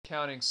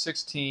Accounting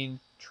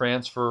 16,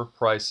 Transfer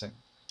Pricing.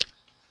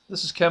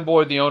 This is Ken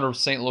Boyd, the owner of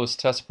St. Louis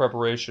Test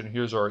Preparation.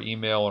 Here's our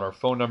email and our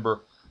phone number.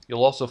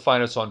 You'll also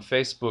find us on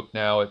Facebook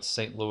now at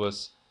St.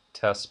 Louis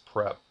Test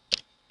Prep.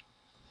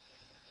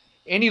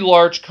 Any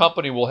large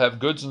company will have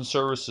goods and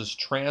services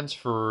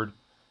transferred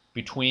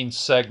between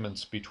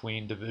segments,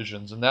 between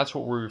divisions, and that's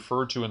what we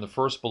refer to in the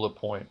first bullet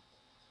point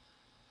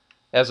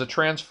as a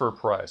transfer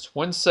price.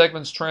 When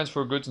segments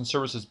transfer goods and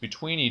services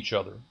between each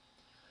other,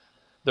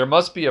 there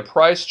must be a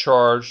price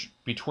charge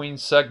between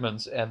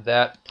segments, and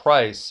that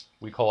price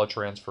we call a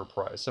transfer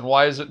price. And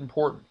why is it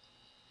important?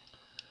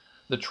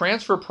 The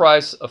transfer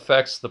price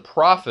affects the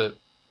profit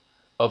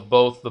of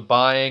both the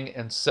buying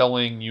and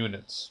selling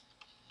units.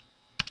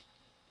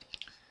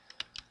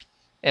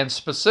 And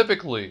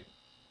specifically,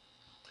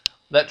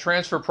 that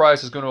transfer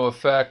price is going to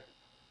affect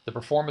the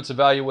performance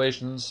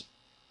evaluations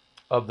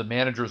of the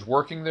managers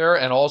working there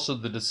and also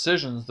the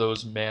decisions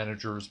those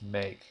managers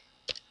make.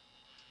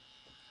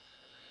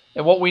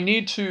 And what we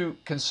need to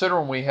consider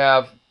when we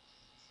have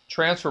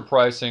transfer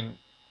pricing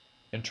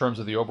in terms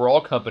of the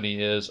overall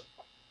company is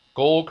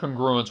goal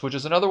congruence, which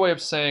is another way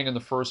of saying in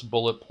the first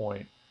bullet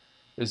point,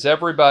 is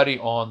everybody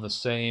on the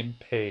same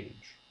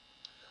page?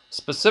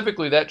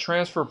 Specifically, that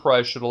transfer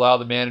price should allow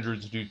the manager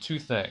to do two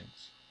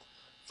things.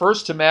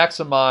 First, to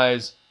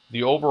maximize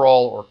the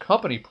overall or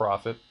company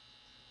profit,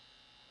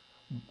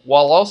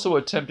 while also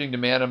attempting to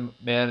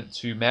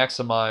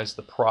maximize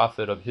the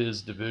profit of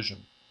his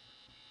division.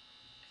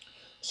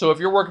 So if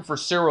you're working for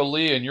Cyril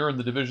Lee and you're in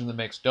the division that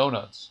makes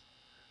donuts,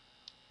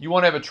 you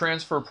want to have a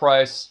transfer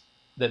price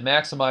that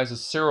maximizes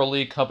Cyril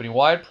Lee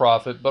company-wide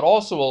profit, but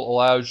also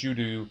allows you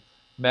to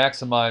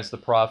maximize the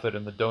profit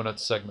in the donut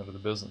segment of the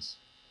business.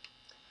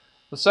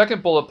 The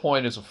second bullet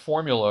point is a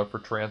formula for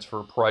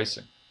transfer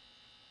pricing.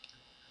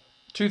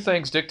 Two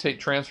things dictate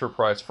transfer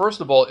price.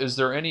 First of all, is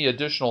there any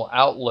additional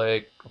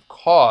outlay of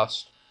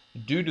cost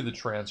due to the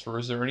transfer?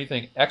 Is there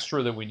anything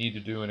extra that we need to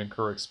do and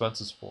incur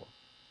expenses for?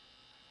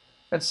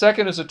 And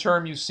second is a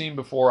term you've seen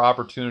before,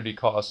 opportunity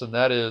cost, and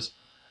that is,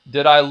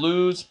 did I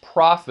lose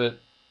profit?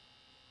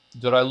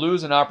 Did I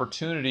lose an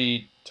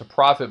opportunity to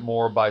profit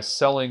more by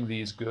selling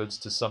these goods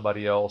to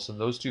somebody else? And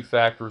those two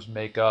factors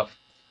make up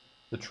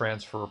the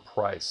transfer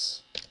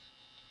price.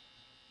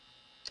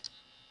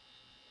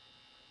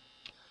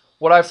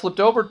 What I flipped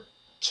over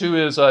to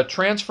is a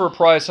transfer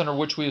price under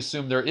which we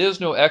assume there is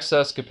no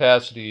excess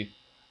capacity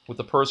with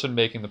the person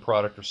making the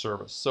product or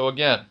service. So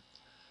again,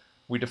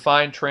 we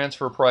define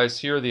transfer price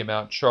here, the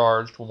amount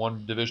charged when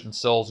one division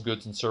sells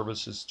goods and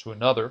services to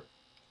another.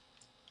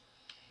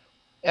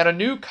 And a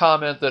new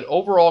comment that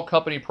overall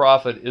company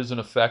profit isn't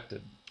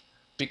affected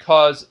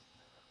because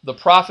the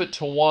profit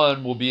to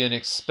one will be an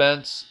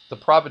expense, the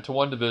profit to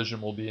one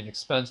division will be an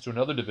expense to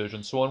another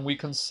division. So when we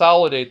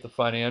consolidate the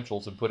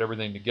financials and put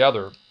everything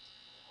together,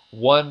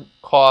 one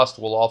cost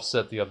will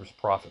offset the other's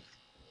profit.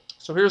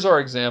 So here's our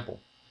example.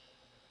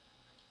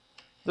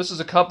 This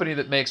is a company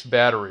that makes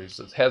batteries.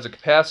 It has a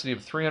capacity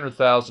of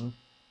 300,000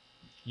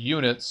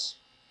 units,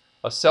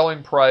 a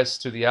selling price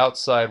to the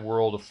outside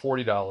world of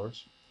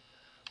 $40,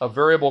 a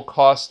variable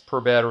cost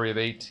per battery of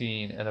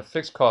 $18, and a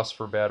fixed cost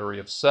per battery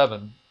of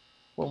 $7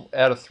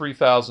 at a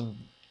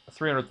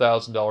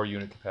 $300,000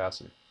 unit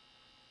capacity.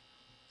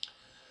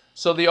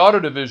 So the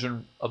auto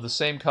division of the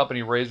same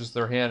company raises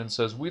their hand and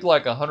says, we'd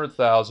like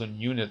 100,000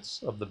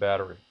 units of the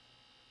battery.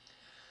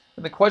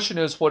 And the question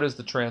is, what is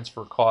the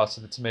transfer cost?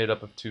 And it's made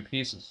up of two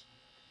pieces.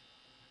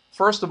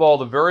 First of all,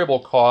 the variable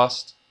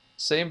cost,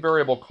 same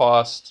variable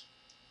cost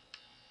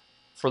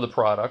for the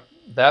product,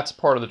 that's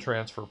part of the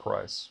transfer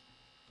price.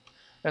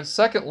 And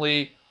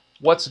secondly,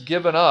 what's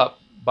given up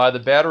by the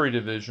battery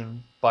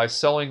division by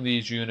selling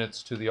these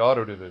units to the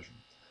auto division.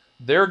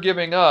 They're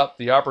giving up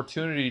the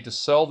opportunity to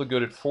sell the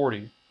good at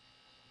 40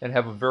 and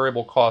have a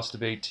variable cost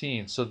of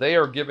 18. So they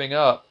are giving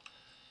up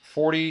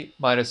 40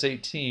 minus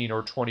 18,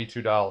 or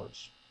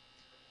 $22.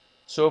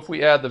 So if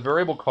we add the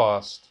variable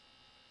cost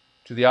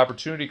to the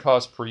opportunity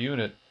cost per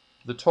unit,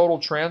 the total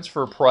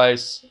transfer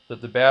price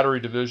that the battery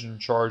division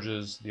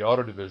charges the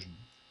auto division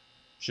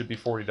should be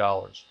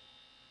 $40.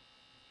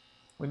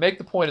 We make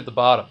the point at the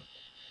bottom.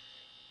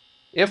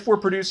 If we're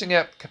producing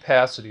at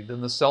capacity,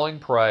 then the selling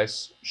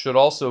price should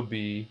also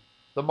be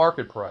the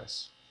market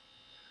price.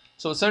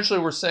 So essentially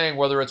we're saying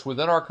whether it's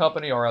within our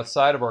company or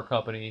outside of our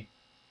company,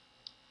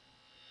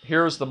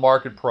 here's the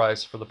market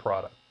price for the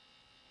product.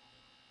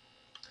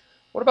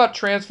 What about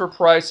transfer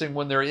pricing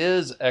when there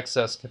is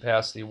excess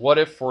capacity? What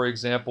if, for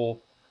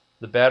example,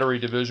 the battery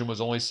division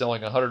was only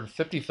selling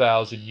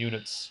 150,000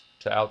 units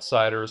to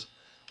outsiders?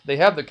 They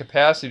have the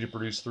capacity to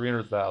produce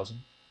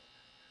 300,000.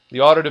 The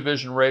auto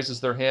division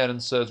raises their hand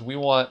and says, we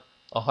want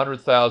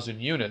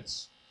 100,000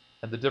 units.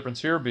 And the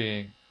difference here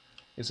being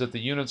is that the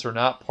units are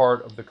not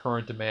part of the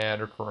current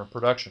demand or current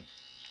production.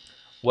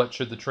 What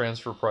should the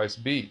transfer price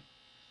be?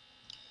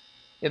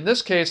 In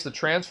this case, the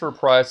transfer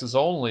price is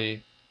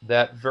only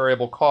that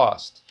variable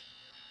cost.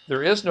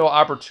 There is no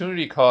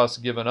opportunity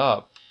cost given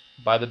up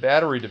by the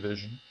battery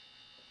division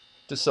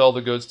to sell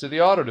the goods to the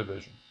auto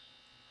division.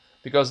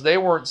 because they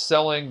weren't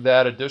selling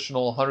that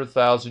additional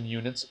 100,000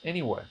 units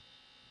anyway.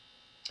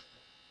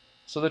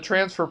 So the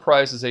transfer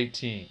price is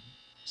 18.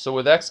 So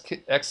with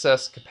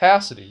excess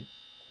capacity,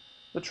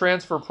 the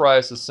transfer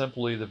price is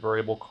simply the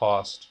variable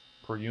cost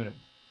per unit.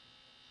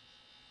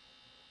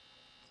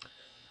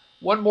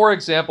 One more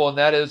example, and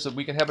that is that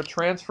we can have a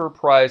transfer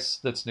price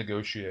that's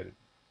negotiated.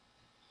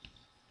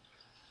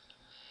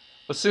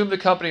 Assume the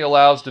company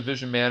allows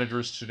division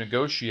managers to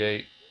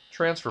negotiate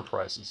transfer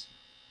prices.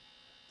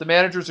 The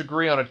managers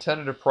agree on a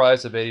tentative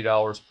price of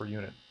 $80 per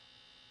unit.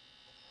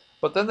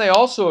 But then they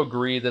also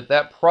agree that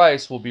that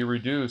price will be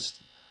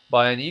reduced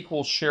by an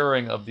equal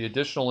sharing of the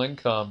additional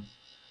income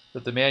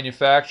that the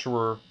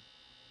manufacturer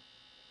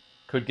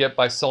could get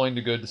by selling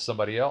the good to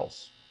somebody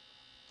else.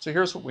 So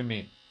here's what we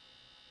mean.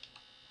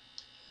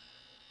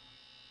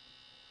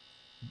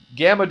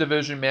 Gamma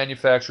division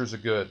manufactures a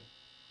good.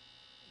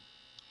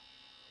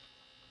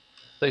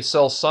 They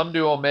sell some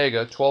to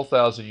Omega,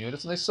 12,000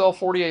 units, and they sell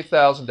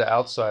 48,000 to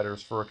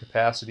outsiders for a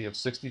capacity of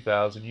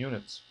 60,000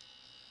 units.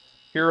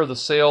 Here are the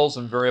sales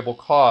and variable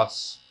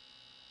costs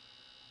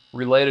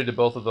related to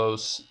both of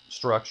those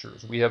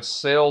structures. We have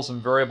sales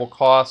and variable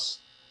costs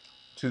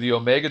to the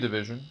Omega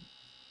division.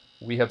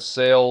 We have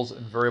sales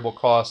and variable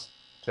costs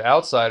to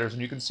outsiders,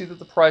 and you can see that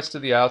the price to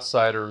the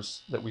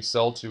outsiders that we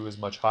sell to is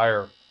much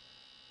higher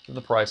than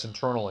the price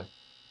internally.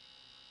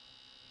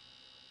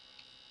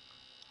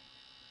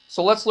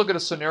 So let's look at a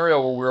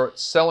scenario where we're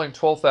selling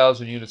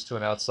 12,000 units to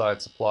an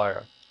outside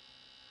supplier.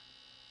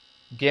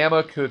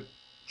 Gamma could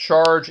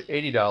charge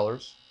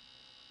 $80,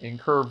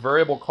 incur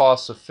variable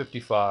costs of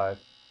 $55,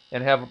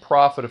 and have a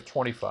profit of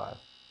 $25.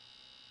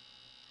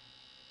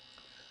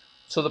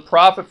 So the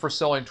profit for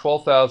selling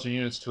 12,000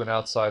 units to an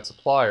outside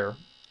supplier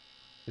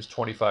is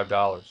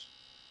 $25.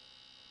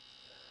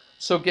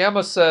 So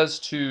Gamma says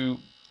to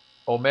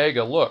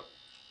Omega, look,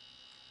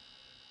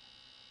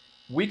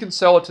 we can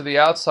sell it to the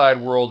outside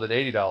world at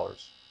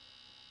 $80,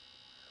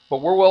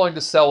 but we're willing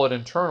to sell it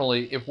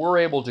internally if we're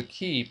able to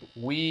keep,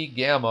 we,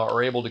 Gamma,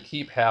 are able to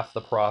keep half the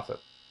profit.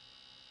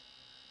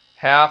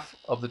 Half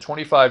of the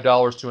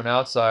 $25 to an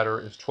outsider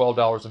is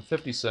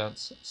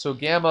 $12.50, so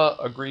Gamma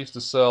agrees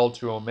to sell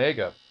to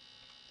Omega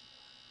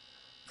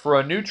for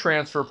a new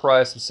transfer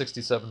price of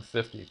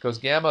 $67.50, because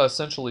Gamma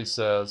essentially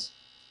says,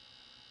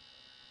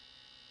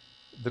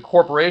 the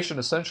corporation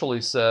essentially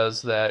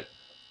says that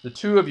the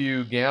two of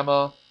you,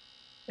 Gamma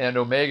and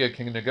Omega,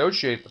 can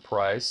negotiate the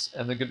price,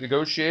 and the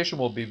negotiation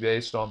will be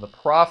based on the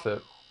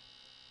profit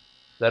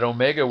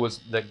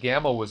that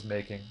Gamma was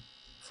making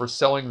for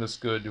selling this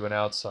good to an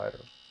outsider.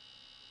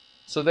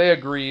 So they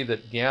agree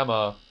that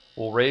Gamma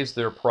will raise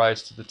their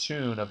price to the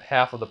tune of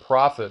half of the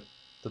profit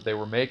that they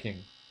were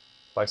making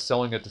by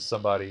selling it to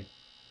somebody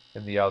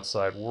in the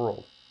outside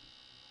world.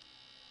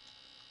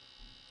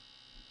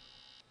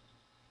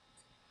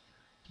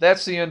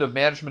 That's the end of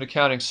Management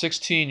Accounting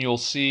 16. You'll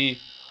see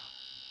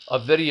a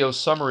video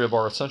summary of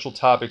our essential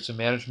topics in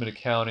management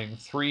accounting,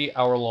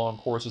 3-hour-long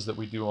courses that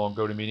we do on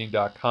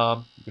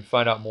GoToMeeting.com. You can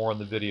find out more on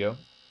the video.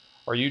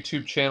 Our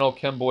YouTube channel,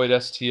 Ken Boyd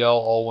STL,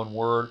 all one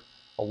word.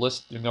 A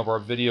listing of our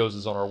videos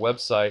is on our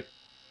website.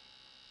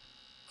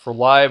 For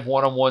live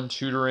one-on-one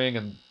tutoring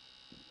and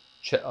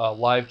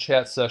live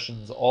chat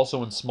sessions,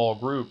 also in small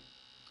group,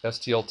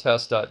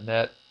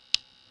 stltest.net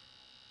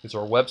is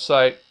our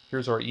website.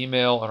 Here's our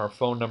email and our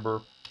phone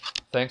number.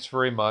 Thanks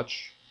very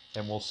much,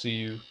 and we'll see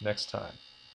you next time.